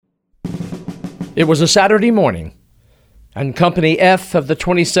It was a Saturday morning, and Company F of the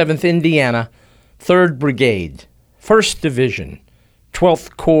 27th Indiana, 3rd Brigade, 1st Division,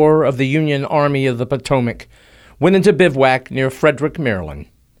 12th Corps of the Union Army of the Potomac went into bivouac near Frederick, Maryland.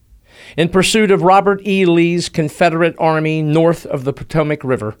 In pursuit of Robert E. Lee's Confederate Army north of the Potomac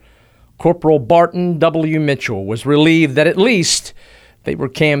River, Corporal Barton W. Mitchell was relieved that at least they were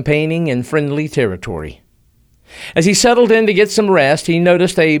campaigning in friendly territory. As he settled in to get some rest, he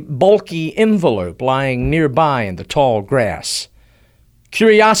noticed a bulky envelope lying nearby in the tall grass.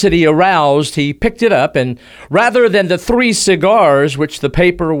 Curiosity aroused, he picked it up, and rather than the 3 cigars which the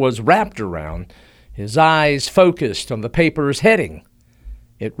paper was wrapped around, his eyes focused on the paper's heading.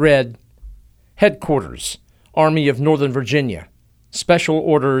 It read, Headquarters, Army of Northern Virginia, Special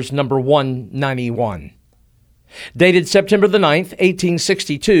Orders Number 191. Dated September the 9th,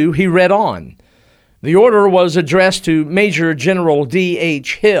 1862, he read on. The order was addressed to Major General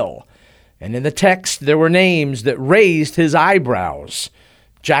D.H. Hill, and in the text there were names that raised his eyebrows: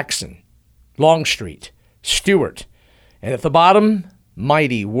 Jackson, Longstreet, Stewart, and at the bottom,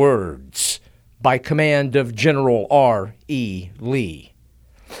 mighty words, by command of General R. E. Lee.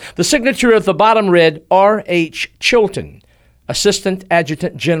 The signature at the bottom read R. H. Chilton, Assistant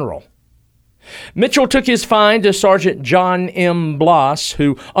Adjutant General. Mitchell took his find to Sergeant John M. Bloss,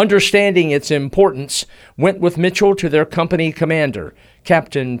 who, understanding its importance, went with Mitchell to their company commander,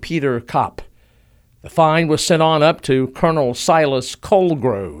 Captain Peter Kopp. The find was sent on up to Colonel Silas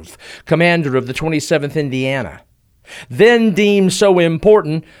Colgrove, commander of the 27th Indiana. Then deemed so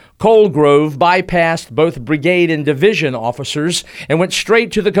important, Colgrove bypassed both brigade and division officers and went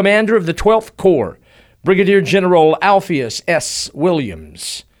straight to the commander of the 12th Corps, Brigadier General Alpheus S.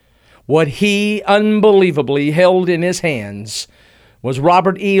 Williams. What he unbelievably held in his hands was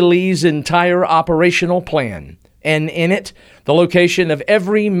Robert E. Lee's entire operational plan, and in it, the location of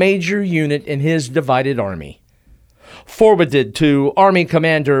every major unit in his divided army. Forwarded to Army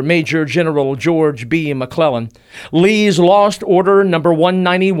Commander Major General George B. McClellan, Lee's lost order number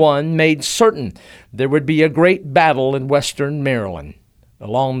 191 made certain there would be a great battle in western Maryland,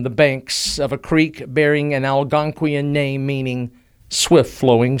 along the banks of a creek bearing an Algonquian name meaning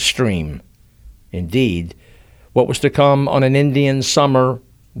swift-flowing stream. Indeed, what was to come on an Indian summer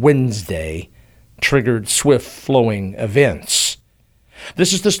Wednesday triggered swift-flowing events.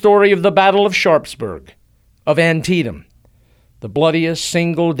 This is the story of the Battle of Sharpsburg, of Antietam, the bloodiest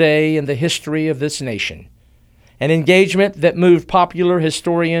single day in the history of this nation, an engagement that moved popular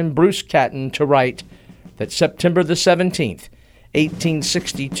historian Bruce Catton to write that September the 17th,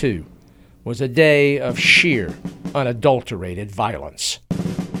 1862, was a day of sheer, unadulterated violence.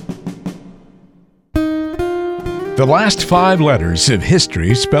 The last 5 letters of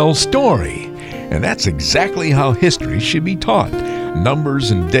history spell story, and that's exactly how history should be taught.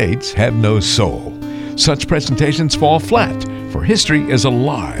 Numbers and dates have no soul. Such presentations fall flat, for history is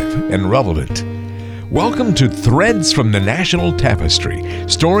alive and relevant. Welcome to Threads from the National Tapestry,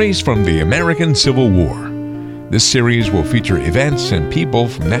 stories from the American Civil War. This series will feature events and people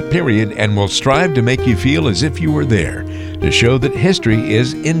from that period and will strive to make you feel as if you were there, to show that history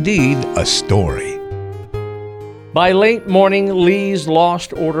is indeed a story. By late morning, Lee's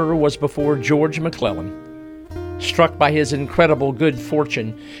lost order was before George McClellan. Struck by his incredible good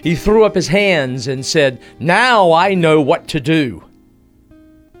fortune, he threw up his hands and said, "Now I know what to do."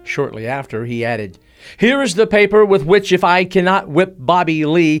 Shortly after, he added, "Here is the paper with which if I cannot whip Bobby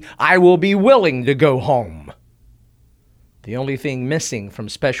Lee, I will be willing to go home." The only thing missing from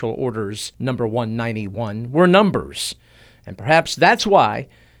Special Orders Number 191 were numbers, and perhaps that's why,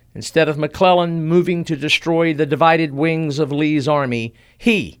 instead of McClellan moving to destroy the divided wings of Lee's army,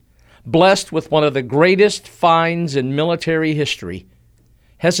 he, blessed with one of the greatest finds in military history,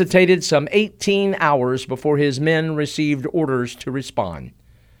 hesitated some 18 hours before his men received orders to respond,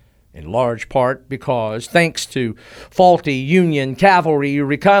 in large part because, thanks to faulty Union cavalry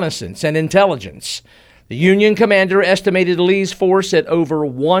reconnaissance and intelligence, the Union commander estimated Lee's force at over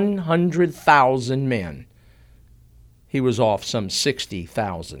 100,000 men. He was off some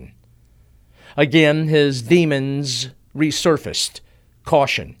 60,000. Again, his demons resurfaced: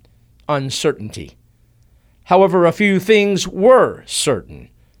 caution, uncertainty. However, a few things were certain.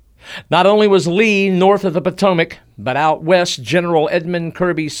 Not only was Lee north of the Potomac, but out west, General Edmund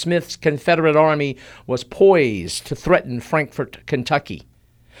Kirby Smith's Confederate Army was poised to threaten Frankfort, Kentucky.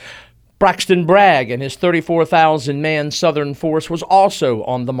 Braxton Bragg and his 34,000-man Southern force was also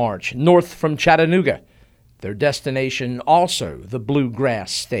on the march, north from Chattanooga, their destination also the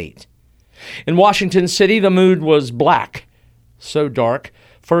Bluegrass State. In Washington City, the mood was black, so dark,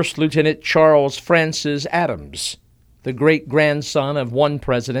 First Lieutenant Charles Francis Adams, the great-grandson of one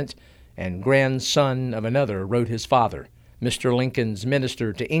president and grandson of another, wrote his father, Mr. Lincoln's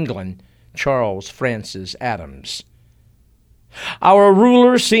minister to England, Charles Francis Adams. Our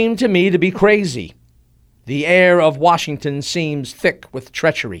rulers seem to me to be crazy. The air of Washington seems thick with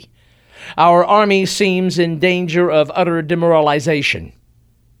treachery. Our army seems in danger of utter demoralization.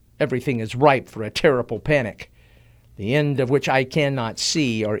 Everything is ripe for a terrible panic, the end of which I cannot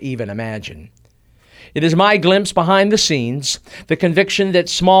see or even imagine. It is my glimpse behind the scenes, the conviction that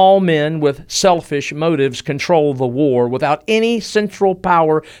small men with selfish motives control the war without any central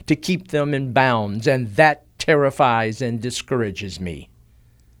power to keep them in bounds, and that terrifies and discourages me.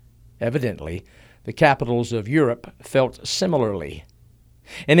 Evidently, the capitals of Europe felt similarly.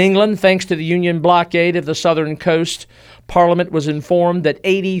 In England, thanks to the Union blockade of the southern coast, Parliament was informed that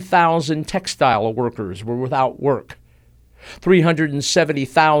 80,000 textile workers were without work.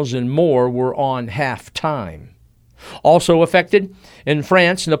 370,000 more were on half-time. Also affected, in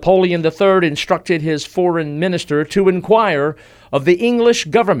France, Napoleon III instructed his foreign minister to inquire of the English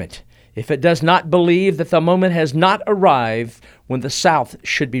government if it does not believe that the moment has not arrived when the South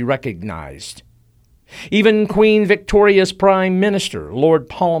should be recognized. Even Queen Victoria's Prime Minister, Lord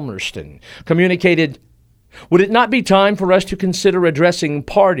Palmerston, communicated, "Would it not be time for us to consider addressing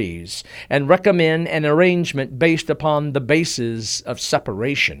parties and recommend an arrangement based upon the basis of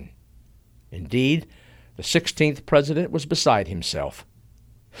separation?" Indeed, the 16th president was beside himself.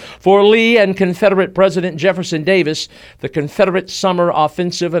 For Lee and Confederate President Jefferson Davis, the Confederate summer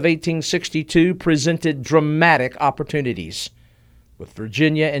offensive of 1862 presented dramatic opportunities. With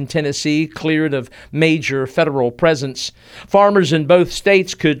Virginia and Tennessee cleared of major federal presence, farmers in both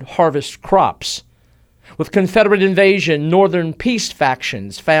states could harvest crops. With Confederate invasion, Northern peace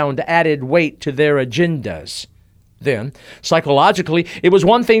factions found added weight to their agendas. Then, psychologically, it was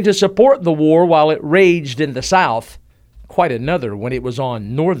one thing to support the war while it raged in the South, quite another when it was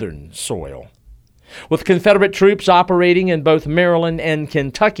on Northern soil. With Confederate troops operating in both Maryland and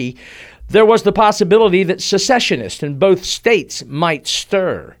Kentucky, there was the possibility that secessionists in both states might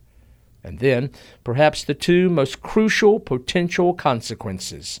stir. And then, perhaps the two most crucial potential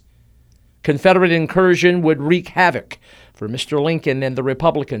consequences. Confederate incursion would wreak havoc for Mr. Lincoln and the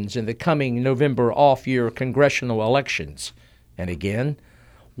Republicans in the coming November off-year congressional elections. And again,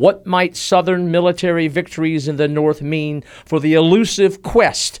 what might Southern military victories in the North mean for the elusive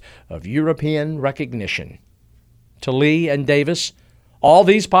quest of European recognition? To Lee and Davis, all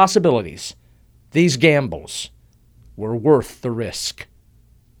these possibilities, these gambles, were worth the risk.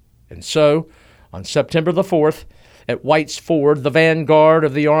 And so, on September the 4th, at White's Ford, the vanguard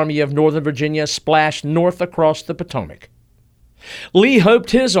of the Army of Northern Virginia splashed north across the Potomac. Lee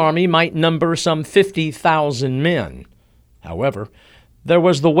hoped his army might number some 50,000 men. However, there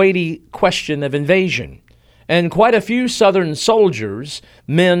was the weighty question of invasion, and quite a few Southern soldiers,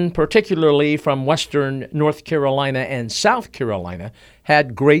 men particularly from western North Carolina and South Carolina,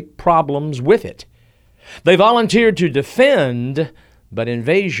 had great problems with it. They volunteered to defend, but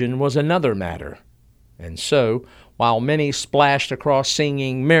invasion was another matter. And so, while many splashed across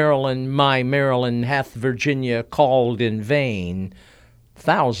singing, "Maryland, my Maryland, hath Virginia called in vain,"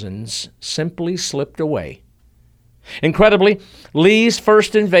 thousands simply slipped away. Incredibly, Lee's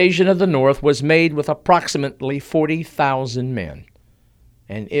first invasion of the North was made with approximately 40,000 men.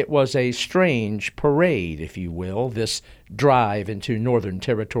 And it was a strange parade, if you will, this drive into Northern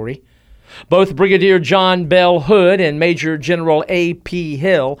territory. Both Brigadier John Bell Hood and Major General A.P.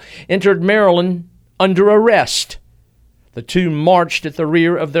 Hill entered Maryland under arrest. The two marched at the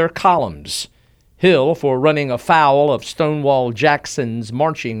rear of their columns. Hill for running afoul of Stonewall Jackson's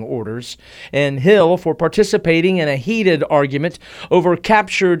marching orders, and Hill for participating in a heated argument over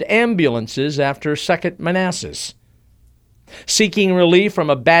captured ambulances after Second Manassas. Seeking relief from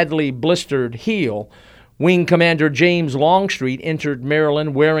a badly blistered heel, Wing Commander James Longstreet entered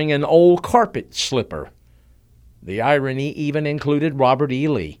Maryland wearing an old carpet slipper. The irony even included Robert E.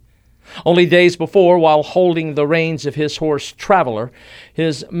 Lee. Only days before, while holding the reins of his horse Traveler,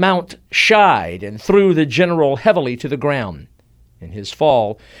 his mount shied and threw the general heavily to the ground. In his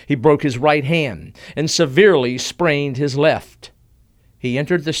fall, he broke his right hand and severely sprained his left. He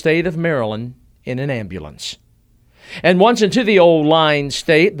entered the state of Maryland in an ambulance. And once into the old line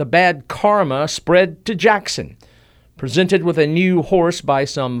state, the bad karma spread to Jackson. Presented with a new horse by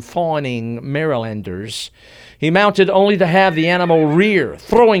some fawning Marylanders, he mounted only to have the animal rear,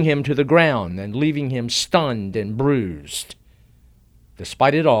 throwing him to the ground and leaving him stunned and bruised.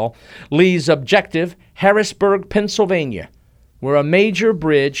 Despite it all, Lee's objective, Harrisburg, Pennsylvania, where a major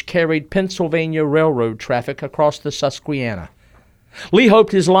bridge carried Pennsylvania Railroad traffic across the Susquehanna. Lee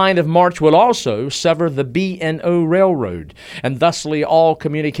hoped his line of march would also sever the B&O Railroad and thusly all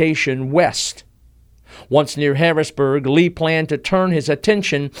communication west. Once near Harrisburg, Lee planned to turn his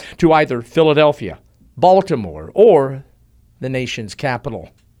attention to either Philadelphia, Baltimore, or the nation's capital.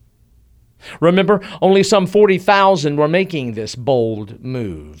 Remember, only some 40,000 were making this bold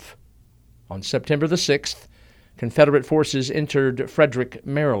move. On September the 6th, Confederate forces entered Frederick,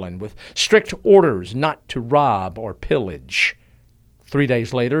 Maryland, with strict orders not to rob or pillage. 3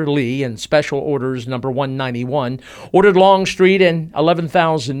 days later, Lee, in Special Orders No. 191, ordered Longstreet and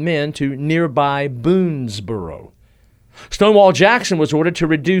 11,000 men to nearby Boonesboro. Stonewall Jackson was ordered to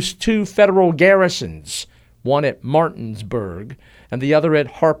reduce 2 federal garrisons, one at Martinsburg and the other at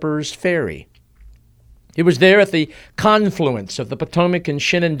Harper's Ferry. It was there at the confluence of the Potomac and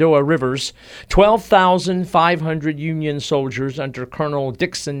Shenandoah rivers, 12,500 Union soldiers under Colonel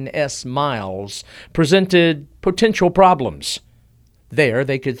Dixon S. Miles presented potential problems. There,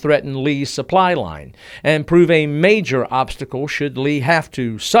 they could threaten Lee's supply line and prove a major obstacle should Lee have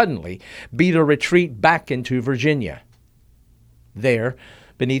to suddenly beat a retreat back into Virginia. There,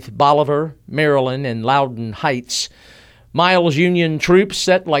 beneath Bolivar, Maryland, and Loudoun Heights, Miles' Union troops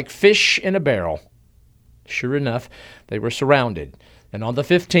sat like fish in a barrel. Sure enough, they were surrounded, and on the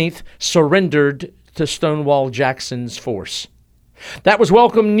 15th surrendered to Stonewall Jackson's force. That was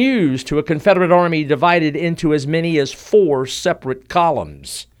welcome news to a Confederate army divided into as many as 4 separate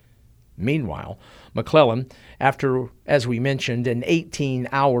columns. Meanwhile, McClellan, after, as we mentioned, an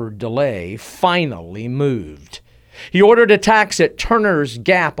 18-hour delay, finally moved. He ordered attacks at Turner's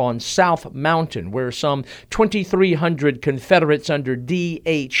Gap on South Mountain, where some 2,300 Confederates under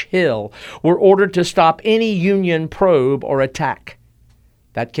D.H. Hill were ordered to stop any Union probe or attack.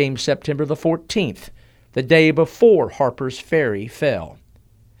 That came September the 14th, the day before Harper's Ferry fell.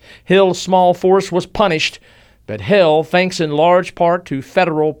 Hill's small force was punished, but Hill, thanks in large part to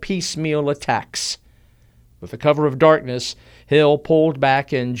Federal piecemeal attacks. With the cover of darkness, Hill pulled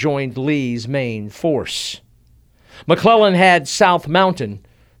back and joined Lee's main force. McClellan had South Mountain,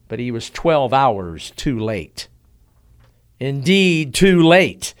 but he was 12 hours too late. Indeed, too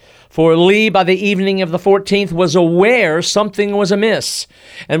late, for Lee, by the evening of the 14th, was aware something was amiss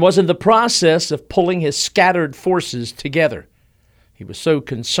and was in the process of pulling his scattered forces together. He was so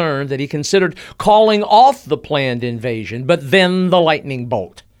concerned that he considered calling off the planned invasion, but then the lightning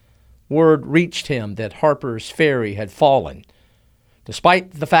bolt. Word reached him that Harper's Ferry had fallen.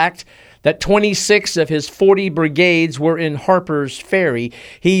 Despite the fact that 26 of his 40 brigades were in Harper's Ferry,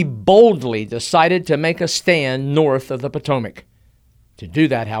 he boldly decided to make a stand north of the Potomac. To do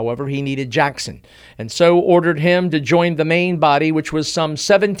that, however, he needed Jackson, and so ordered him to join the main body, which was some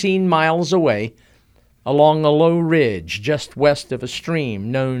 17 miles away, along a low ridge just west of a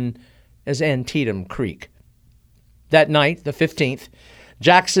stream known as Antietam Creek. That night, the 15th,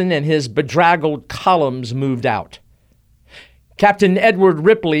 Jackson and his bedraggled columns moved out. Captain Edward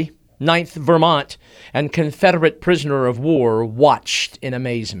Ripley, 9th Vermont, and Confederate prisoner of war, watched in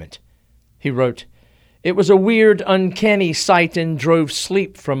amazement. He wrote, "It was a weird, uncanny sight and drove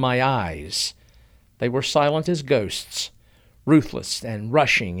sleep from my eyes. They were silent as ghosts, ruthless and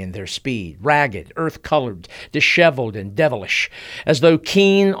rushing in their speed, ragged, earth-colored, disheveled, and devilish, as though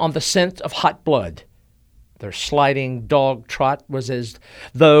keen on the scent of hot blood. Their sliding dog trot was as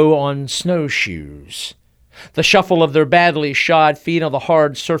though on snowshoes. The shuffle of their badly shod feet on the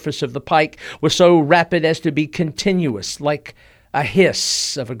hard surface of the pike was so rapid as to be continuous, like a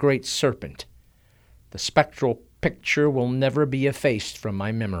hiss of a great serpent. The spectral picture will never be effaced from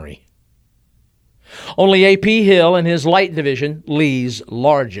my memory." Only A.P. Hill and his light division, Lee's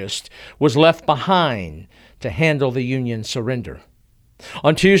largest, was left behind to handle the Union surrender.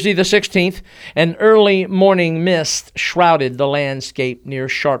 On Tuesday the 16th, an early morning mist shrouded the landscape near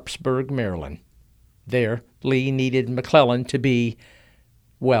Sharpsburg, Maryland. There, Lee needed McClellan to be,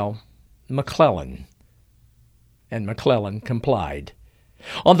 well, McClellan. And McClellan complied.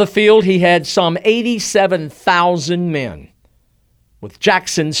 On the field, he had some 87,000 men. With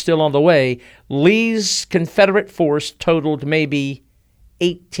Jackson still on the way, Lee's Confederate force totaled maybe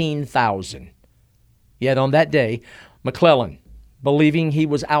 18,000. Yet on that day, McClellan, believing he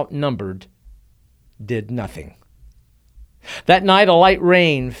was outnumbered, did nothing. That night a light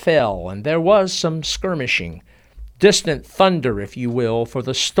rain fell, and there was some skirmishing, distant thunder, if you will, for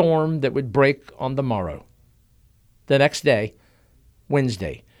the storm that would break on the morrow. The next day,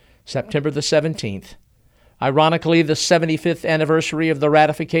 Wednesday, September the 17th, ironically the 75th anniversary of the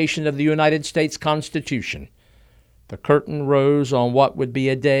ratification of the United States Constitution, the curtain rose on what would be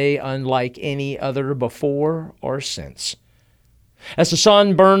a day unlike any other before or since. As the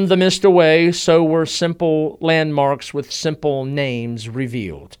sun burned the mist away, so were simple landmarks with simple names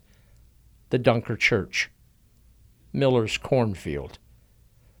revealed. The Dunker Church, Miller's Cornfield,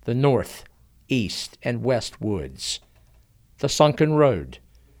 the north, east, and west woods, the sunken road,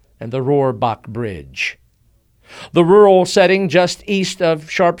 and the Rohrbach Bridge. The rural setting just east of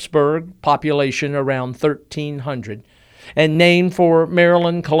Sharpsburg, population around 1,300, and named for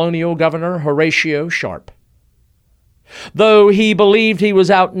Maryland colonial governor Horatio Sharp. Though he believed he was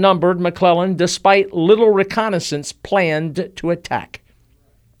outnumbered, McClellan, despite little reconnaissance, planned to attack.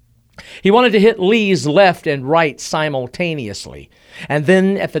 He wanted to hit Lee's left and right simultaneously, and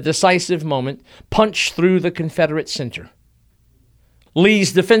then, at the decisive moment, punch through the Confederate center.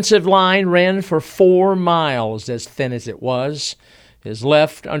 Lee's defensive line ran for 4 miles, as thin as it was, his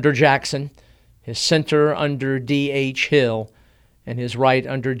left under Jackson, his center under D.H. Hill, and his right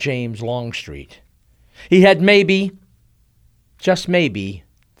under James Longstreet. He had just maybe,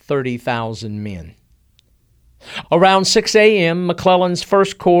 30,000 men. Around 6 a.m., McClellan's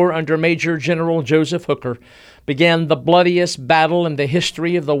First Corps under Major General Joseph Hooker began the bloodiest battle in the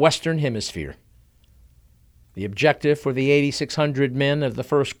history of the Western Hemisphere. The objective for the 8,600 men of the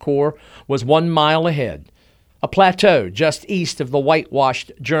First Corps was 1 mile ahead, a plateau just east of the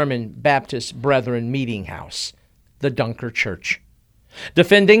whitewashed German Baptist Brethren meeting house, the Dunker Church.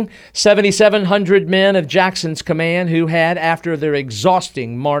 Defending 7,700 men of Jackson's command who had, after their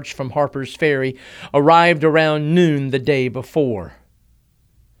exhausting march from Harper's Ferry, arrived around noon the day before.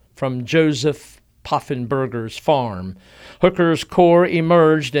 From Joseph Poffenberger's farm, Hooker's corps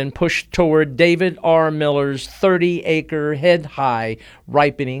emerged and pushed toward David R. Miller's 30-acre, head-high,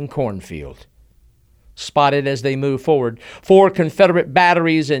 ripening cornfield. Spotted as they moved forward, 4 Confederate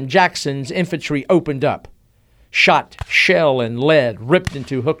batteries and Jackson's infantry opened up. Shot, shell, and lead ripped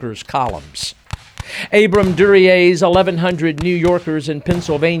into Hooker's columns. Abram Duryea's 1,100 New Yorkers and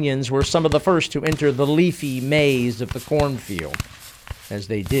Pennsylvanians were some of the first to enter the leafy maze of the cornfield. As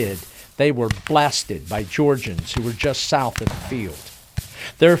they did, they were blasted by Georgians who were just south of the field.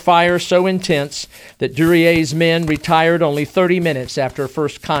 Their fire so intense that Duryea's men retired only 30 minutes after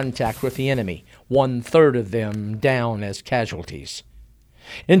first contact with the enemy, 1/3 of them down as casualties.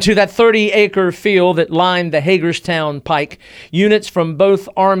 Into that 30-acre field that lined the Hagerstown Pike, units from both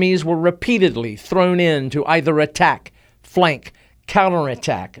armies were repeatedly thrown in to either attack, flank,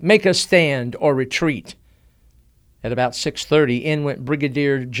 counterattack, make a stand, or retreat. At about 6:30, in went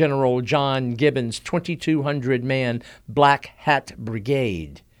Brigadier General John Gibbon's 2,200-man Black Hat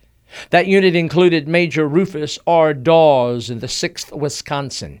Brigade. That unit included Major Rufus R. Dawes in the 6th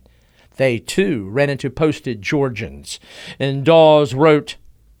Wisconsin. They, too, ran into posted Georgians, and Dawes wrote,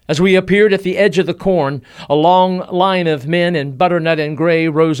 "As we appeared at the edge of the corn, a long line of men in butternut and gray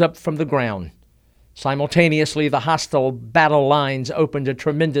rose up from the ground. Simultaneously, the hostile battle lines opened a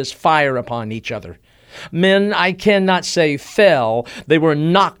tremendous fire upon each other. Men, I cannot say fell, they were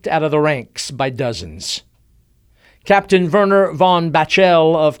knocked out of the ranks by dozens." Captain Werner von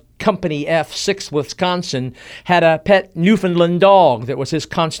Bachel of Company F, 6th Wisconsin, had a pet Newfoundland dog that was his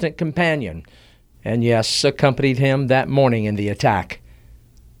constant companion, and yes, accompanied him that morning in the attack.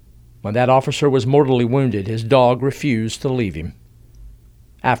 When that officer was mortally wounded, his dog refused to leave him.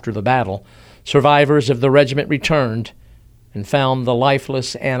 After the battle, survivors of the regiment returned and found the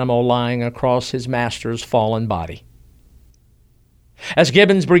lifeless animal lying across his master's fallen body. As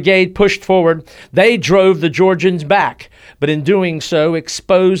Gibbon's brigade pushed forward, they drove the Georgians back, but in doing so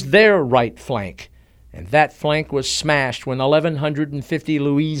exposed their right flank, and that flank was smashed when 1,150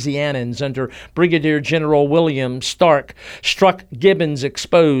 Louisianans under Brigadier General William Stark struck Gibbon's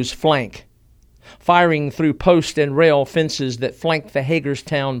exposed flank. Firing through post and rail fences that flanked the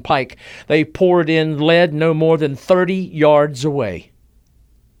Hagerstown Pike, they poured in lead no more than 30 yards away.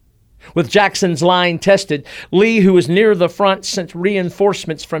 With Jackson's line tested, Lee, who was near the front, sent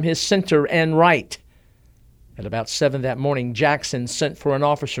reinforcements from his center and right. At about 7 that morning, Jackson sent for an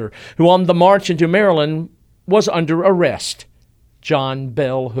officer who on the march into Maryland was under arrest, John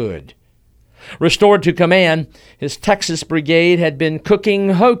Bell Hood. Restored to command, his Texas brigade had been cooking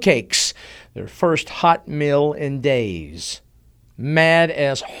hoe cakes, their first hot meal in days. Mad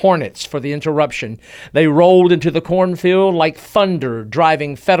as hornets for the interruption, they rolled into the cornfield like thunder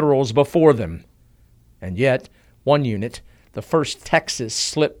driving Federals before them. And yet, one unit, the 1st Texas,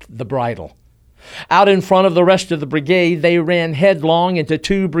 slipped the bridle. Out in front of the rest of the brigade, they ran headlong into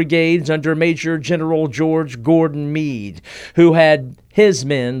 2 brigades under Major General George Gordon Meade, who had his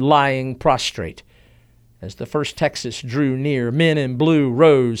men lying prostrate. As the 1st Texas drew near, men in blue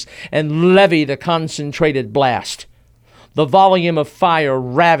rose and levied a concentrated blast. The volume of fire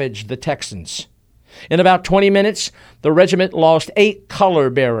ravaged the Texans. In about 20 minutes, the regiment lost 8 color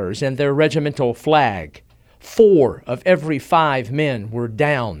bearers and their regimental flag. 4 of every 5 men were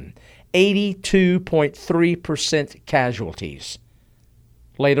down, 82.3% casualties.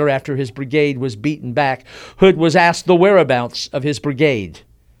 Later, after his brigade was beaten back, Hood was asked the whereabouts of his brigade.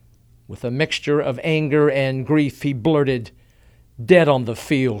 With a mixture of anger and grief, he blurted, "Dead on the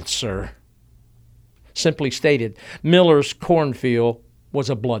field, sir." Simply stated, Miller's cornfield was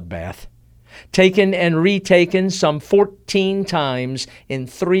a bloodbath. Taken and retaken some 14 times in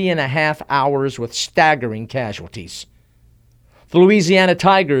 3.5 hours with staggering casualties. The Louisiana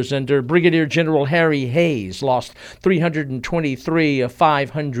Tigers under Brigadier General Harry Hayes lost 323 of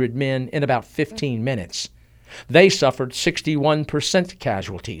 500 men in about 15 minutes. They suffered 61%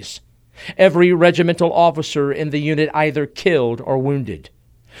 casualties. Every regimental officer in the unit either killed or wounded.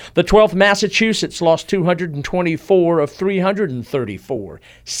 The 12th Massachusetts lost 224 of 334,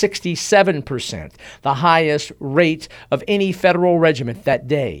 67%, the highest rate of any federal regiment that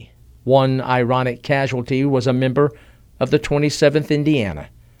day. One ironic casualty was a member of the 27th Indiana,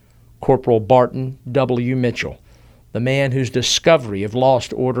 Corporal Barton W. Mitchell, the man whose discovery of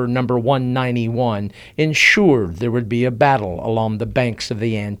Lost Order number 191 ensured there would be a battle along the banks of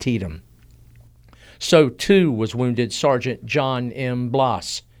the Antietam. So, too, was wounded Sergeant John M.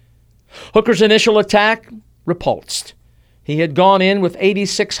 Bloss. Hooker's initial attack repulsed. He had gone in with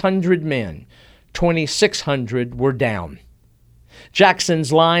 8,600 men. 2,600 were down.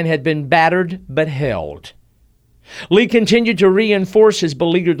 Jackson's line had been battered but held. Lee continued to reinforce his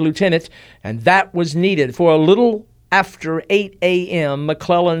beleaguered lieutenant, and that was needed. For a little after 8 a.m.,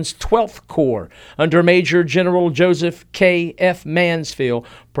 McClellan's 12th Corps, under Major General Joseph K. F. Mansfield,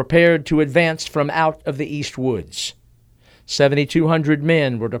 prepared to advance from out of the East Woods. 7,200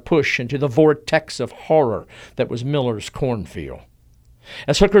 men were to push into the vortex of horror that was Miller's cornfield.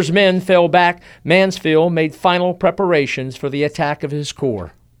 As Hooker's men fell back, Mansfield made final preparations for the attack of his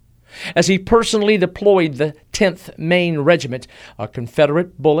corps. As he personally deployed the 10th Maine Regiment, a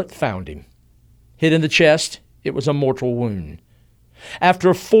Confederate bullet found him. Hit in the chest, it was a mortal wound.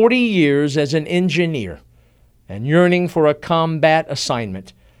 After 40 years as an engineer and yearning for a combat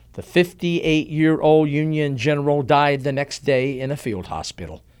assignment, the 58-year-old Union general died the next day in a field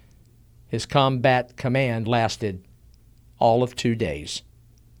hospital. His combat command lasted all of 2 days.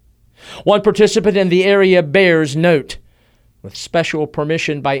 One participant in the area bears note, with special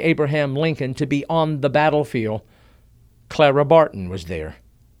permission by Abraham Lincoln to be on the battlefield, Clara Barton was there.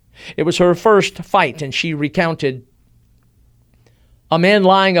 It was her first fight, and she recounted, "A man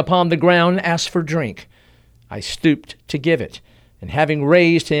lying upon the ground asked for drink. I stooped to give it, and having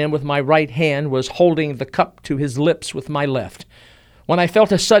raised him with my right hand, was holding the cup to his lips with my left, when I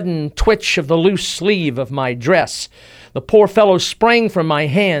felt a sudden twitch of the loose sleeve of my dress. The poor fellow sprang from my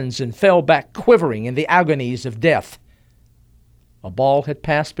hands and fell back quivering in the agonies of death. A ball had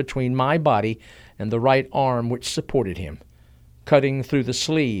passed between my body and the right arm which supported him, cutting through the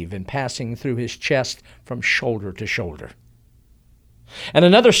sleeve and passing through his chest from shoulder to shoulder." And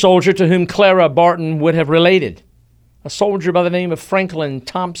another soldier to whom Clara Barton would have related, a soldier by the name of Franklin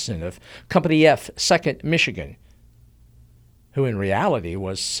Thompson of Company F, 2nd Michigan, who in reality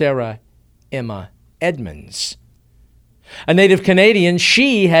was Sarah Emma Edmonds. A native Canadian,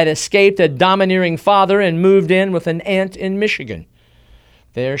 she had escaped a domineering father and moved in with an aunt in Michigan.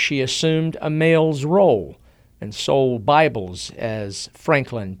 There she assumed a male's role and sold Bibles as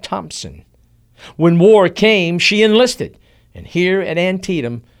Franklin Thompson. When war came, she enlisted, and here at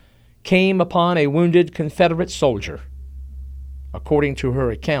Antietam came upon a wounded Confederate soldier. According to her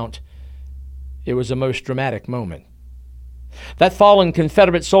account, it was a most dramatic moment. That fallen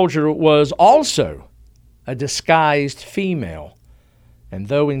Confederate soldier was also a disguised female, and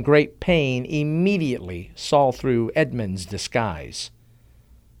though in great pain, immediately saw through Edmonds' disguise.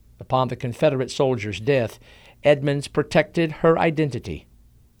 Upon the Confederate soldier's death, Edmonds protected her identity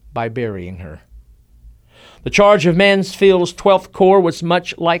by burying her. The charge of Mansfield's 12th Corps was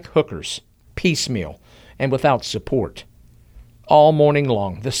much like Hooker's, piecemeal and without support. All morning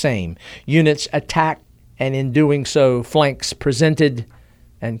long, the same. Units attacked, and in doing so, flanks presented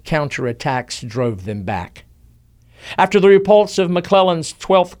and counterattacks drove them back. After the repulse of McClellan's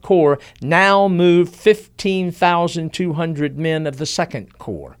 12th Corps, now moved 15,200 men of the 2nd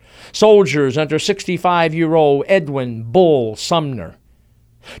Corps, soldiers under 65-year-old Edwin Bull Sumner.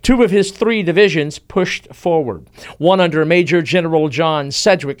 2 of his 3 divisions pushed forward, one under Major General John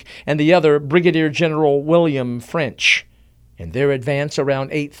Sedgwick and the other Brigadier General William French. In their advance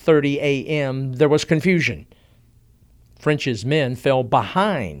around 8:30 a.m., there was confusion. French's men fell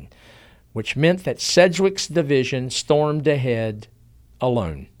behind, which meant that Sedgwick's division stormed ahead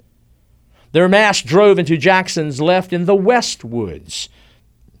alone. Their mass drove into Jackson's left in the West Woods.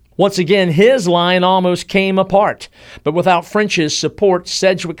 Once again, his line almost came apart, but without French's support,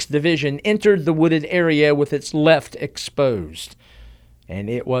 Sedgwick's division entered the wooded area with its left exposed. And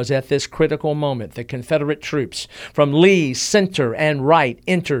it was at this critical moment that Confederate troops from Lee's center and right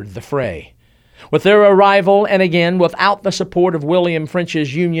entered the fray. With their arrival, and again without the support of William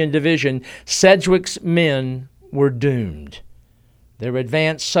French's Union division, Sedgwick's men were doomed. Their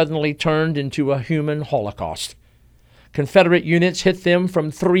advance suddenly turned into a human holocaust. Confederate units hit them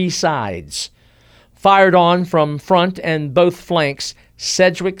from three sides. Fired on from front and both flanks,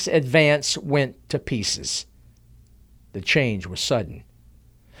 Sedgwick's advance went to pieces. The change was sudden.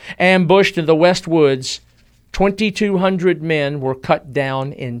 Ambushed in the West Woods, 2,200 men were cut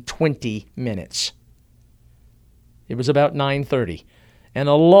down in 20 minutes. It was about 9:30, and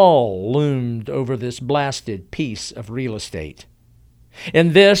a lull loomed over this blasted piece of real estate.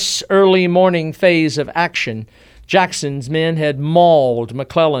 In this early morning phase of action, Jackson's men had mauled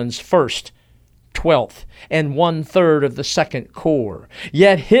McClellan's 1st, 12th, and 1/3 of the 2nd Corps.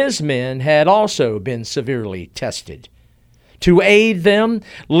 Yet his men had also been severely tested. To aid them,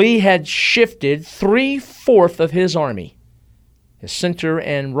 Lee had shifted 3/4 of his army. His center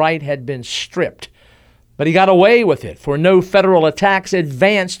and right had been stripped, but he got away with it, for no Federal attacks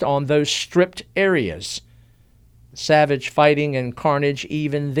advanced on those stripped areas. Savage fighting and carnage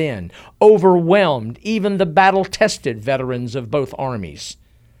even then overwhelmed even the battle-tested veterans of both armies.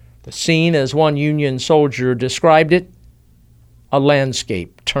 The scene, as one Union soldier described it, a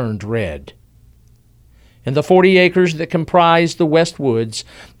landscape turned red. In the 40 acres that comprised the West Woods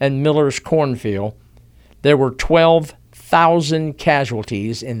and Miller's cornfield, there were 12,000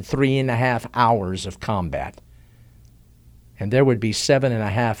 casualties in 3.5 hours of combat. And there would be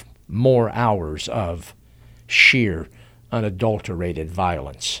 7.5 more hours of sheer, unadulterated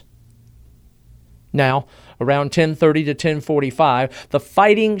violence. Now, around 10:30 to 10:45, the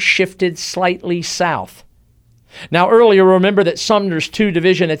fighting shifted slightly south. Now, earlier, remember that Sumner's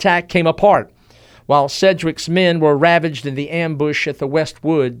 2-division attack came apart. While Sedgwick's men were ravaged in the ambush at the West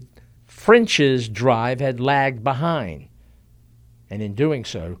Wood, French's drive had lagged behind. And in doing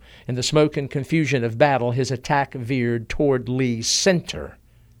so, in the smoke and confusion of battle, his attack veered toward Lee's center.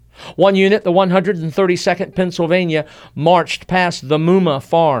 One unit, the 132nd Pennsylvania, marched past the Muma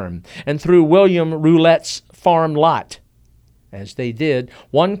farm and through William Roulette's farm lot. As they did,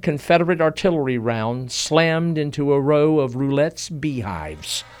 one Confederate artillery round slammed into a row of Roulette's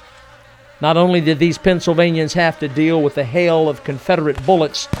beehives. Not only did these Pennsylvanians have to deal with the hail of Confederate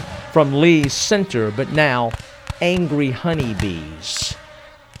bullets from Lee's center, but now angry honeybees.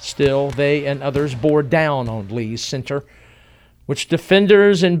 Still, they and others bore down on Lee's center, which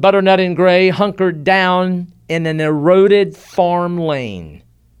defenders in butternut and gray hunkered down in an eroded farm lane.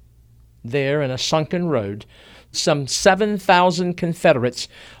 There, in a sunken road, some 7,000 Confederates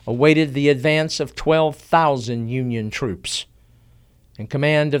awaited the advance of 12,000 Union troops. In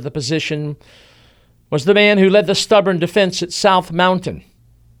command of the position was the man who led the stubborn defense at South Mountain.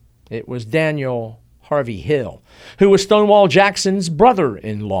 It was Daniel Harvey Hill, who was Stonewall Jackson's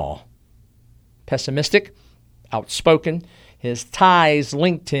brother-in-law. Pessimistic, outspoken, his ties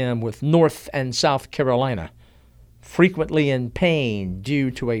linked him with North and South Carolina. Frequently in pain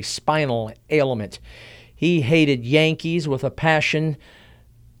due to a spinal ailment, he hated Yankees with a passion,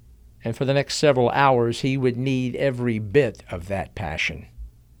 and for the next several hours he would need every bit of that passion.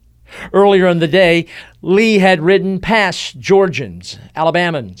 Earlier in the day, Lee had ridden past Georgians,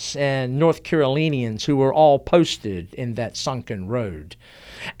 Alabamans, and North Carolinians who were all posted in that sunken road.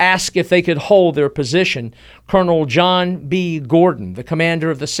 Asked if they could hold their position, Colonel John B. Gordon, the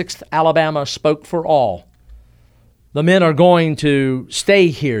commander of the 6th Alabama, spoke for all. "The men are going to stay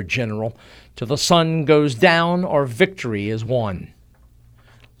here, General, till the sun goes down or victory is won."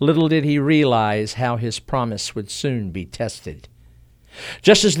 Little did he realize how his promise would soon be tested.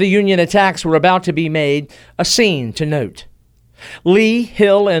 Just as the Union attacks were about to be made, a scene to note. Lee,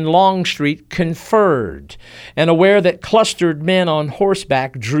 Hill, and Longstreet conferred, and aware that clustered men on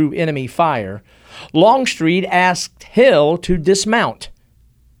horseback drew enemy fire, Longstreet asked Hill to dismount,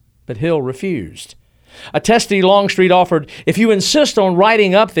 but Hill refused. A testy Longstreet offered, "If you insist on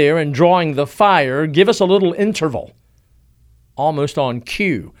riding up there and drawing the fire, give us a little interval." Almost on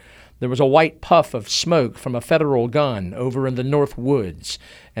cue, there was a white puff of smoke from a Federal gun over in the North Woods,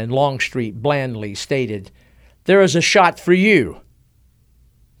 and Longstreet blandly stated, "There is a shot for you."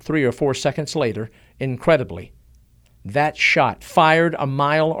 3 or 4 seconds later, incredibly, that shot, fired a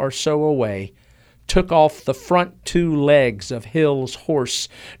mile or so away, took off the front 2 legs of Hill's horse,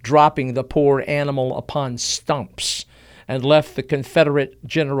 dropping the poor animal upon stumps and left the Confederate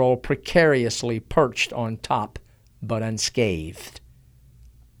general precariously perched on top, but unscathed.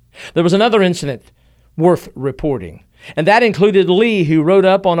 There was another incident worth reporting, and that included Lee, who rode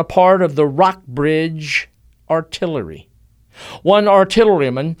up on a part of the Rockbridge artillery. One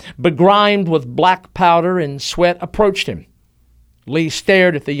artilleryman, begrimed with black powder and sweat, approached him. Lee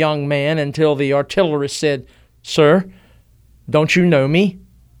stared at the young man until the artillerist said, "Sir, don't you know me?"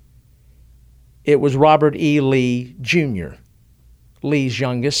 It was Robert E. Lee, Jr., Lee's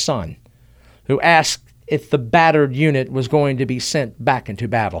youngest son, who asked if the battered unit was going to be sent back into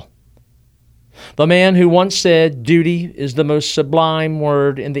battle. The man who once said, "Duty is the most sublime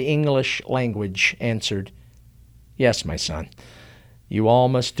word in the English language," answered, "Yes, my son, you all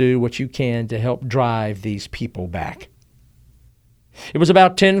must do what you can to help drive these people back." It was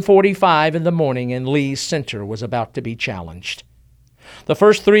about 10:45 in the morning, and Lee's center was about to be challenged. The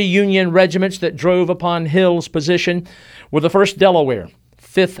first three Union regiments that drove upon Hill's position were the 1st Delaware,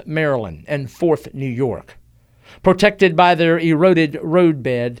 5th Maryland, and 4th New York. Protected by their eroded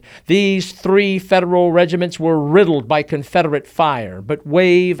roadbed, these three Federal regiments were riddled by Confederate fire, but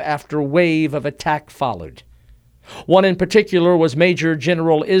wave after wave of attack followed. One in particular was Major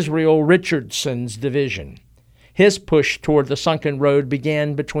General Israel Richardson's division. His push toward the sunken road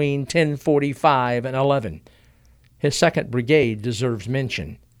began between 10:45 and 11. His 2nd Brigade deserves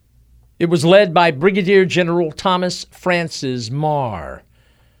mention. It was led by Brigadier General Thomas Francis Marr,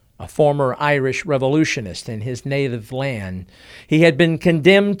 a former Irish revolutionist in his native land. He had been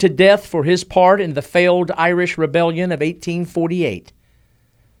condemned to death for his part in the failed Irish Rebellion of 1848.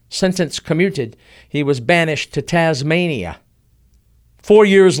 Sentence commuted, he was banished to Tasmania. 4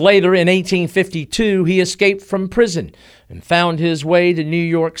 years later, in 1852, he escaped from prison and found his way to New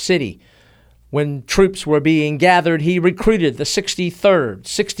York City. When troops were being gathered, he recruited the 63rd,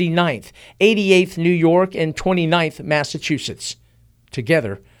 69th, 88th New York, and 29th Massachusetts.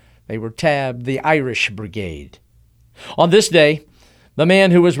 Together, they were tabbed the Irish Brigade. On this day, the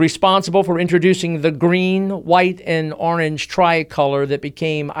man who was responsible for introducing the green, white, and orange tricolor that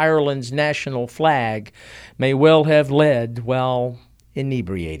became Ireland's national flag may well have led while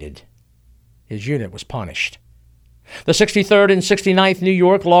inebriated. His unit was punished. The 63rd and 69th New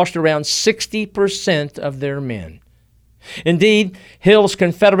York lost around 60% of their men. Indeed, Hill's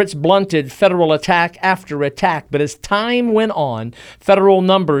Confederates blunted Federal attack after attack, but as time went on, Federal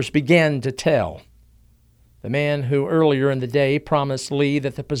numbers began to tell. The man who earlier in the day promised Lee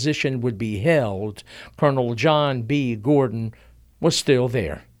that the position would be held, Colonel John B. Gordon, was still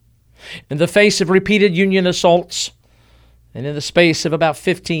there. In the face of repeated Union assaults, and in the space of about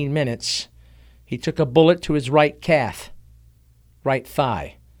 15 minutes, he took a bullet to his right calf, right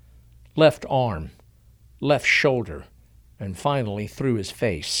thigh, left arm, left shoulder, and finally through his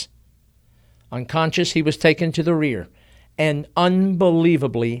face. Unconscious, he was taken to the rear, and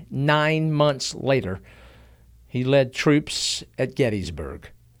unbelievably, 9 months later, he led troops at Gettysburg.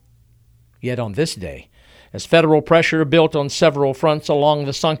 Yet on this day, as Federal pressure built on several fronts along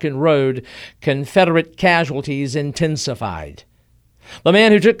the sunken road, Confederate casualties intensified. The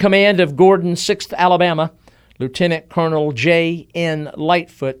man who took command of Gordon's 6th Alabama, Lieutenant Colonel J.N.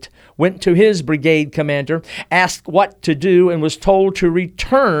 Lightfoot, went to his brigade commander, asked what to do, and was told to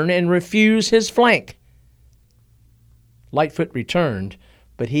return and refuse his flank. Lightfoot returned,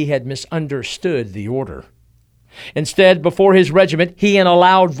 but he had misunderstood the order. Instead, before his regiment, he in a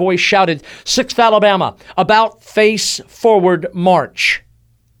loud voice shouted, "6th Alabama, about face, forward, march."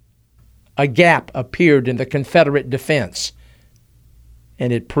 A gap appeared in the Confederate defense,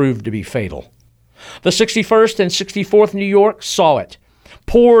 and it proved to be fatal. The 61st and 64th New York saw it,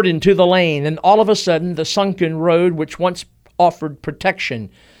 poured into the lane, and all of a sudden the sunken road, which once offered protection,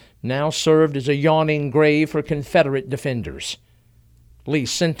 now served as a yawning grave for Confederate defenders.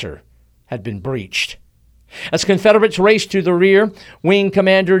 Lee's center had been breached. As Confederates raced to the rear, Wing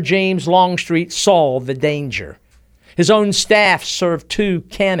Commander James Longstreet saw the danger. His own staff served 2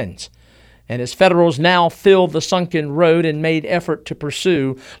 cannons, and as Federals now filled the sunken road and made effort to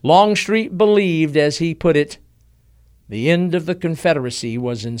pursue, Longstreet believed, as he put it, the end of the Confederacy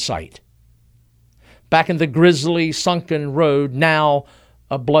was in sight. Back in the grisly sunken road, now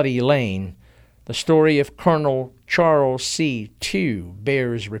a bloody lane, the story of Colonel Charles C. Tew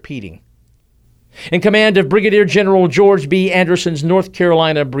bears repeating. In command of Brigadier General George B. Anderson's North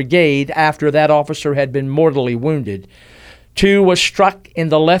Carolina Brigade, after that officer had been mortally wounded, Tew was struck in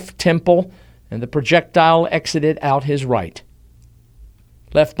the left temple, and the projectile exited out his right.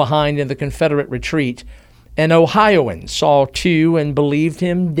 Left behind in the Confederate retreat, an Ohioan saw Tew and believed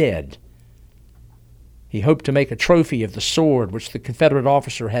him dead. He hoped to make a trophy of the sword which the Confederate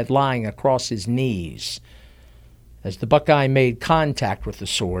officer had lying across his knees. As the Buckeye made contact with the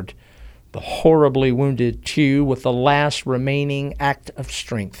sword, the horribly wounded Tew, with the last remaining act of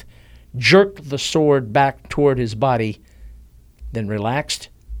strength, jerked the sword back toward his body, then relaxed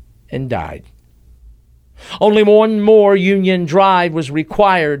and died. Only one more Union drive was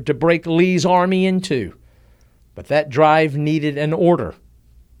required to break Lee's army in two, but that drive needed an order,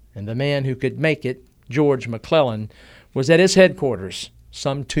 and the man who could make it, George McClellan, was at his headquarters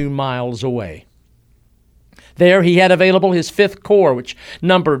some 2 miles away. There he had available his 5th Corps, which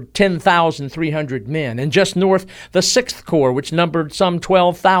numbered 10,300 men, and just north the 6th Corps, which numbered some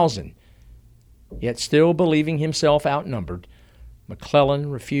 12,000. Yet still believing himself outnumbered, McClellan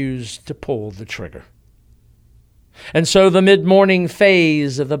refused to pull the trigger. And so the mid-morning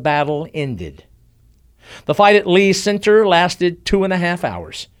phase of the battle ended. The fight at Lee Center lasted 2.5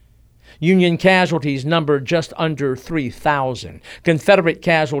 hours. Union casualties numbered just under 3,000. Confederate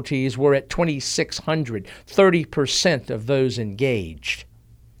casualties were at 2,600, 30% of those engaged.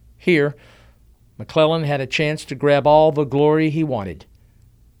 Here, McClellan had a chance to grab all the glory he wanted.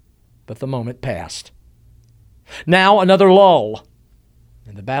 But the moment passed. Now another lull,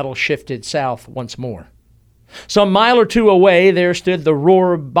 and the battle shifted south once more. Some mile or two away, there stood the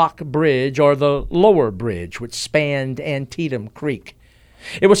Rohrbach Bridge, or the Lower Bridge, which spanned Antietam Creek.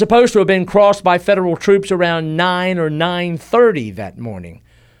 It was supposed to have been crossed by Federal troops around 9 or 9:30 that morning.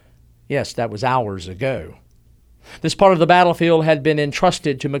 Yes, that was hours ago. This part of the battlefield had been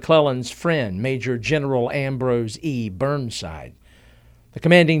entrusted to McClellan's friend, Major General Ambrose E. Burnside. The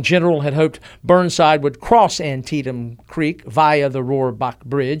commanding general had hoped Burnside would cross Antietam Creek via the Rohrbach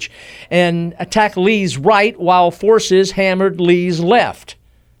Bridge and attack Lee's right while forces hammered Lee's left.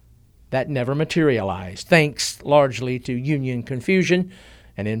 That never materialized, thanks largely to Union confusion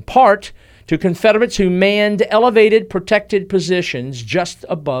and in part to Confederates who manned elevated protected positions just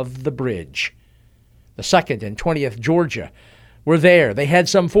above the bridge. The 2nd and 20th Georgia were there. They had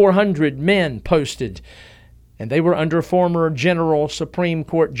some 400 men posted, and they were under former General Supreme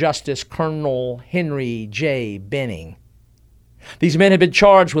Court Justice Colonel Henry J. Benning. These men had been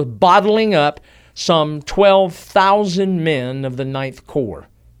charged with bottling up some 12,000 men of the 9th Corps,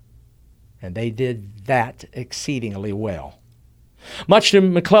 and they did that exceedingly well. Much to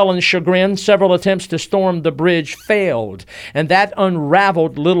McClellan's chagrin, several attempts to storm the bridge failed, and that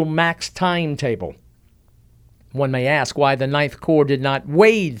unraveled Little Mac's timetable. One may ask why the 9th Corps did not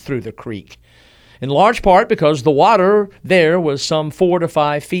wade through the creek, in large part because the water there was some 4 to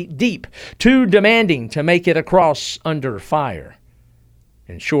 5 feet deep, too demanding to make it across under fire.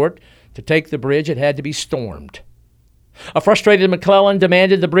 In short, to take the bridge, it had to be stormed. A frustrated McClellan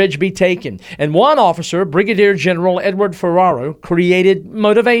demanded the bridge be taken, and one officer, Brigadier General Edward Ferraro, created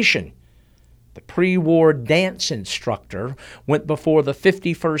motivation. The pre-war dance instructor went before the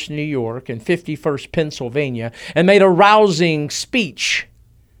 51st New York and 51st Pennsylvania and made a rousing speech.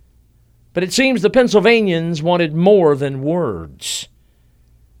 But it seems the Pennsylvanians wanted more than words.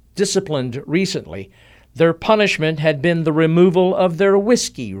 Disciplined recently, their punishment had been the removal of their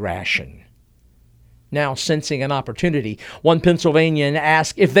whiskey ration. Now, sensing an opportunity, one Pennsylvanian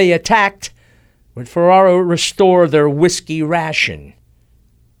asked if they attacked, would Ferraro restore their whiskey ration?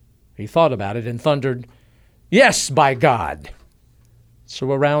 He thought about it and thundered, "Yes, by God!"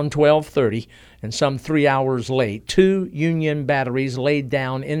 So around 12:30, and some 3 hours late, 2 Union batteries laid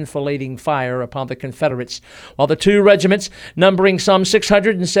down enfilading fire upon the Confederates, while the 2 regiments, numbering some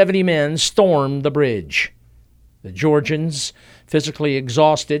 670 men, stormed the bridge. The Georgians, physically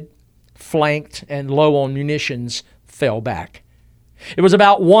exhausted, flanked, and low on munitions, fell back. It was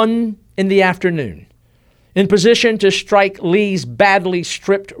about 1 in the afternoon. In position to strike Lee's badly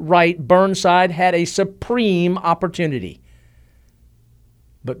stripped right, Burnside had a supreme opportunity,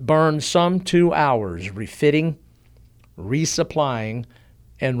 but burned some 2 hours refitting, resupplying,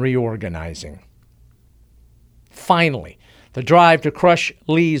 and reorganizing. Finally, the drive to crush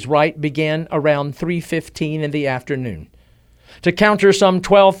Lee's right began around 3:15 in the afternoon. To counter some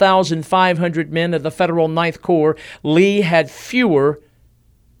 12,500 men of the Federal 9th Corps, Lee had fewer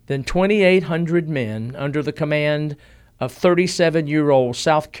than 2,800 men under the command of 37-year-old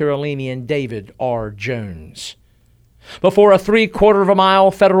South Carolinian David R. Jones. Before a 3/4 of a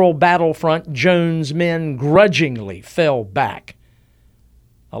mile Federal battlefront, Jones' men grudgingly fell back.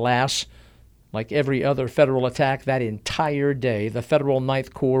 Alas, like every other Federal attack that entire day, the Federal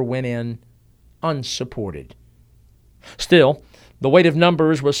 9th Corps went in unsupported. Still, the weight of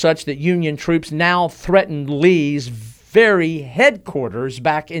numbers was such that Union troops now threatened Lee's very headquarters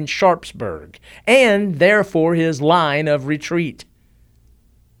back in Sharpsburg, and therefore his line of retreat.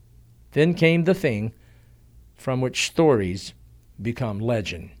 Then came the thing from which stories become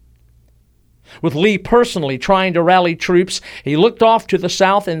legend. With Lee personally trying to rally troops, he looked off to the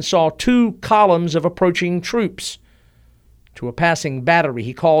south and saw 2 columns of approaching troops. To a passing battery,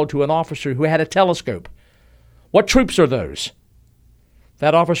 he called to an officer who had a telescope. "What troops are those?"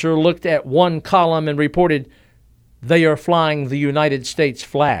 That officer looked at one column and reported, "They are flying the United States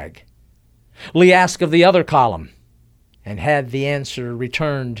flag." Lee asked of the other column and had the answer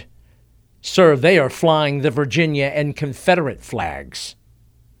returned, "Sir, they are flying the Virginia and Confederate flags."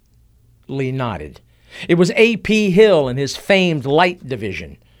 Lee nodded. It was A.P. Hill and his famed Light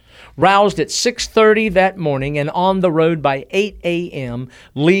Division. Roused at 6:30 that morning and on the road by 8 a.m.,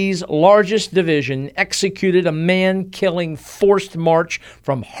 Lee's largest division executed a man-killing forced march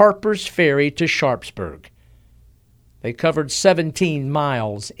from Harper's Ferry to Sharpsburg. They covered 17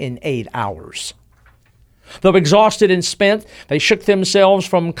 miles in 8 hours. Though exhausted and spent, they shook themselves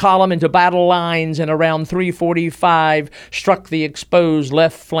from column into battle lines and around 3:45 struck the exposed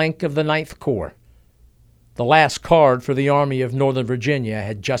left flank of the Ninth Corps. The last card for the Army of Northern Virginia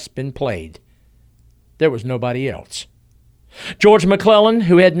had just been played. There was nobody else. George McClellan,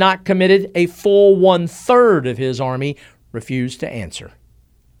 who had not committed a full 1/3 of his army, refused to answer.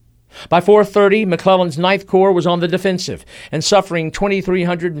 By 4:30, McClellan's Ninth Corps was on the defensive, and suffering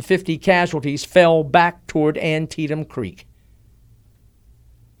 2,350 casualties, fell back toward Antietam Creek.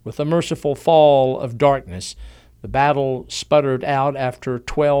 With the merciful fall of darkness, the battle sputtered out after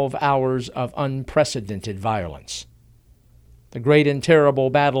 12 hours of unprecedented violence. The great and terrible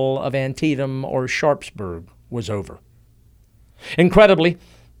Battle of Antietam or Sharpsburg was over. Incredibly,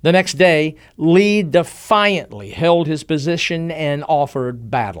 the next day, Lee defiantly held his position and offered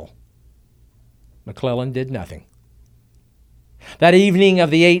battle. McClellan did nothing. That evening of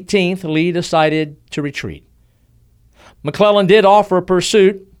the 18th, Lee decided to retreat. McClellan did offer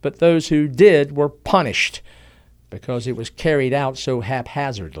pursuit, but those who did were punished because it was carried out so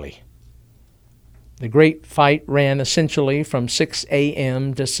haphazardly. The great fight ran essentially from 6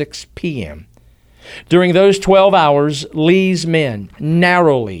 a.m. to 6 p.m. During those 12 hours, Lee's men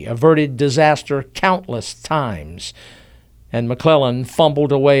narrowly averted disaster countless times, and McClellan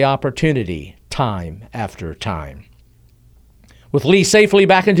fumbled away opportunity time after time. With Lee safely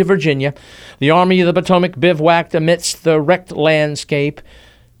back into Virginia, the Army of the Potomac bivouacked amidst the wrecked landscape,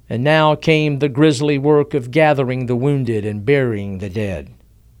 and now came the grisly work of gathering the wounded and burying the dead.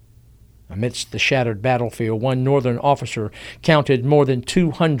 Amidst the shattered battlefield, one Northern officer counted more than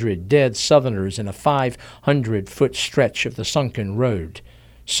 200 dead Southerners in a 500-foot stretch of the sunken road,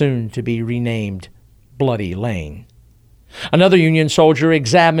 soon to be renamed Bloody Lane. Another Union soldier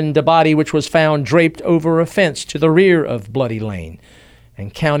examined a body which was found draped over a fence to the rear of Bloody Lane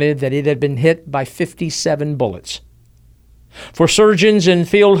and counted that it had been hit by 57 bullets. For surgeons in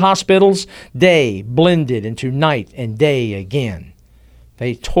field hospitals, day blended into night and day again.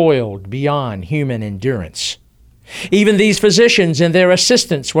 They toiled beyond human endurance. Even these physicians and their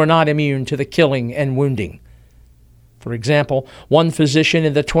assistants were not immune to the killing and wounding. For example, one physician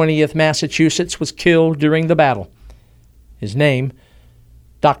in the 20th Massachusetts was killed during the battle. His name,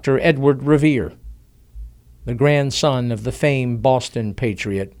 Dr. Edward Revere, the grandson of the famed Boston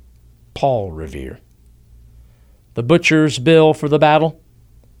patriot Paul Revere. The butcher's bill for the battle,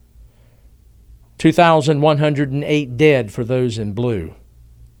 2,108 dead for those in blue,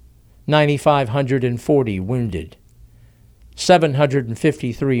 9,540 wounded,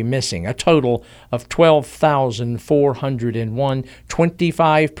 753 missing, a total of 12,401,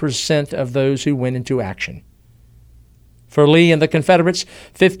 25% of those who went into action. For Lee and the Confederates,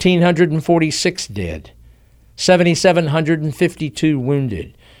 1,546 dead, 7,752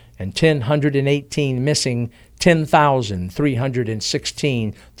 wounded, and 1,018 missing,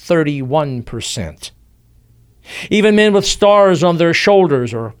 10,316, 31%. Even men with stars on their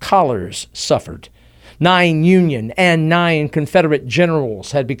shoulders or collars suffered. 9 Union and 9 Confederate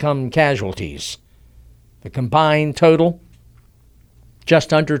generals had become casualties. The combined total,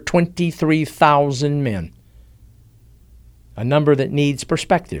 just under 23,000 men. A number that needs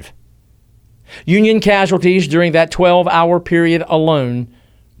perspective. Union casualties during that 12-hour period alone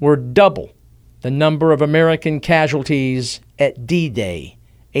were double the number of American casualties at D-Day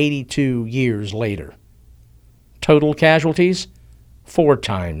 82 years later. Total casualties, 4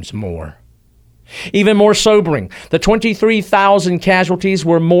 times more. Even more sobering, the 23,000 casualties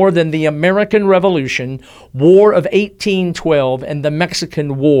were more than the American Revolution, War of 1812, and the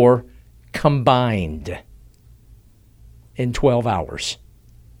Mexican War combined in 12 hours.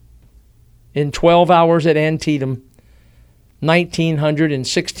 In 12 hours at Antietam,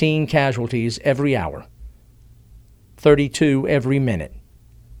 1,916 casualties every hour, 32 every minute,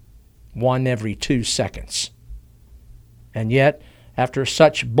 1 every 2 seconds. And yet, after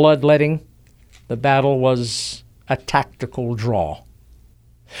such bloodletting, the battle was a tactical draw.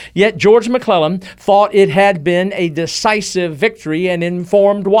 Yet George McClellan thought it had been a decisive victory and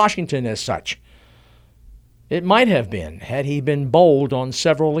informed Washington as such. It might have been, had he been bold on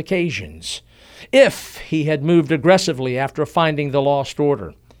several occasions. If he had moved aggressively after finding the lost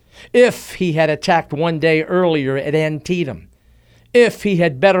order. If he had attacked one day earlier at Antietam. If he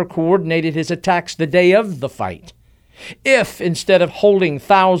had better coordinated his attacks the day of the fight. If, instead of holding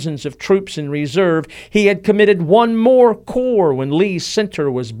thousands of troops in reserve, he had committed one more corps when Lee's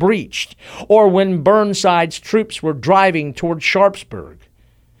center was breached, or when Burnside's troops were driving toward Sharpsburg.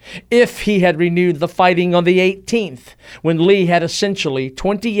 If he had renewed the fighting on the 18th, when Lee had essentially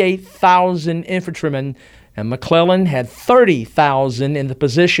 28,000 infantrymen and McClellan had 30,000 in the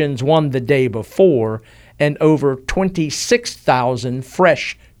positions won the day before and over 26,000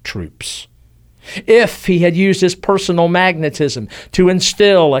 fresh troops. If he had used his personal magnetism to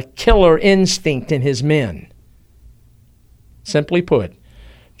instill a killer instinct in his men. Simply put,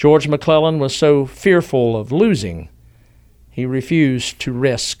 George McClellan was so fearful of losing, he refused to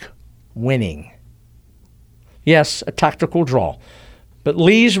risk winning. Yes, a tactical draw, but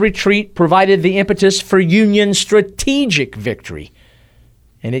Lee's retreat provided the impetus for Union strategic victory,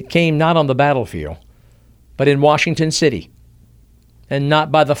 and it came not on the battlefield, but in Washington City, and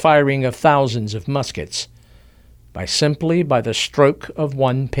not by the firing of thousands of muskets, simply by the stroke of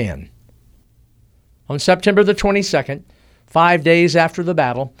one pen. On September the 22nd, 5 days after the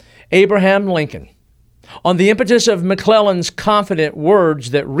battle, Abraham Lincoln, on the impetus of McClellan's confident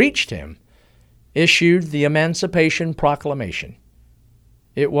words that reached him, issued the Emancipation Proclamation.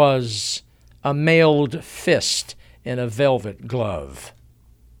 It was a mailed fist in a velvet glove.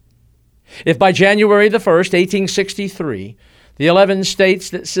 If by January the 1st, 1863, the 11 states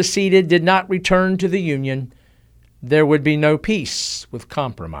that seceded did not return to the Union, there would be no peace with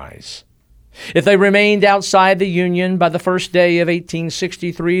compromise. If they remained outside the Union by the first day of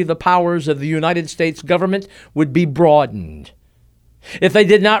 1863, the powers of the United States government would be broadened. If they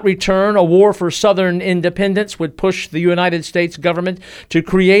did not return, a war for Southern independence would push the United States government to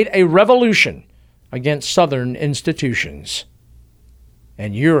create a revolution against Southern institutions.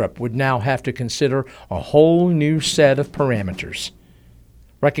 And Europe would now have to consider a whole new set of parameters.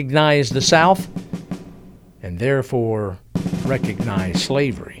 Recognize the South, and therefore recognize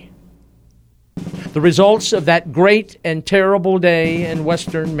slavery. The results of that great and terrible day in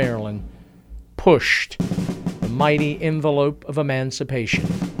Western Maryland pushed the mighty envelope of emancipation.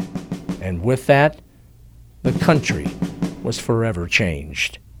 And with that, the country was forever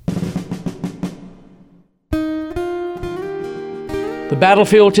changed. The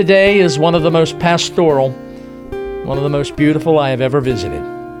battlefield today is one of the most pastoral, one of the most beautiful I have ever visited.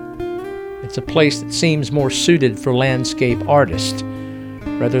 It's a place that seems more suited for landscape artists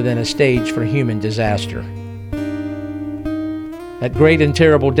rather than a stage for human disaster. That great and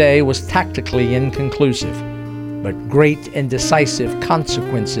terrible day was tactically inconclusive, but great and decisive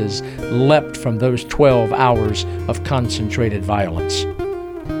consequences leapt from those 12 hours of concentrated violence.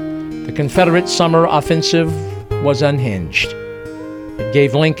 The Confederate summer offensive was unhinged. It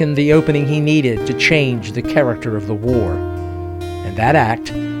gave Lincoln the opening he needed to change the character of the war. And that act,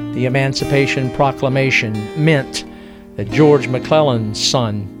 the Emancipation Proclamation, meant that George McClellan's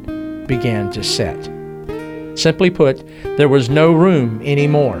sun began to set. Simply put, there was no room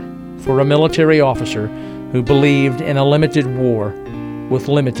anymore for a military officer who believed in a limited war with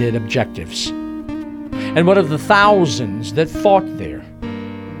limited objectives. And what of the thousands that fought there?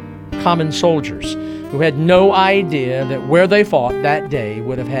 Common soldiers who had no idea that where they fought that day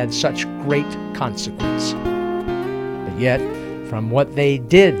would have had such great consequence. But yet, from what they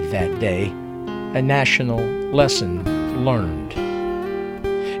did that day, a national lesson learned.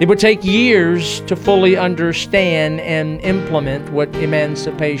 It would take years to fully understand and implement what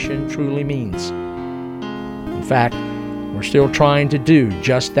emancipation truly means. In fact, we're still trying to do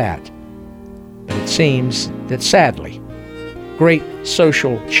just that. But it seems that sadly, great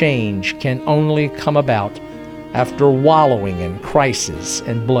social change can only come about after wallowing in crisis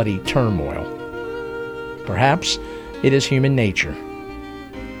and bloody turmoil. Perhaps it is human nature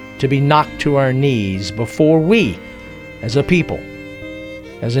to be knocked to our knees before we, as a people,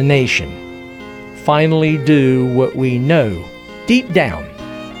 as a nation, finally do what we know deep down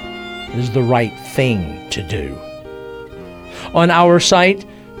is the right thing to do. On our site,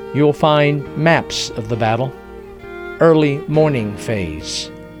 you'll find maps of the battle, early morning phase,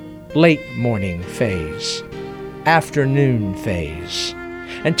 late morning phase, afternoon phase,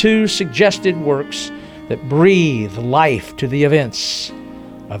 and 2 suggested works that breathe life to the events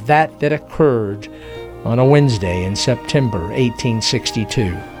of that occurred on a Wednesday in September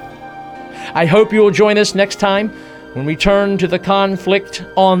 1862. I hope you will join us next time when we turn to the conflict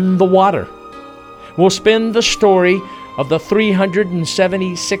on the water. We'll spin the story of the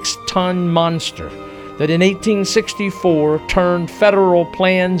 376-ton monster that in 1864 turned federal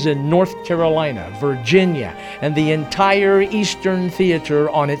plans in North Carolina, Virginia, and the entire Eastern Theater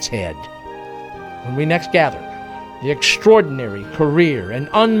on its head. When we next gather, the extraordinary career and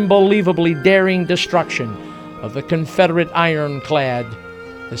unbelievably daring destruction of the Confederate ironclad,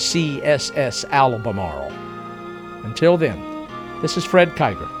 the CSS Albemarle. Until then, this is Fred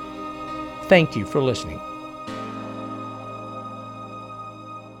Kiger. Thank you for listening.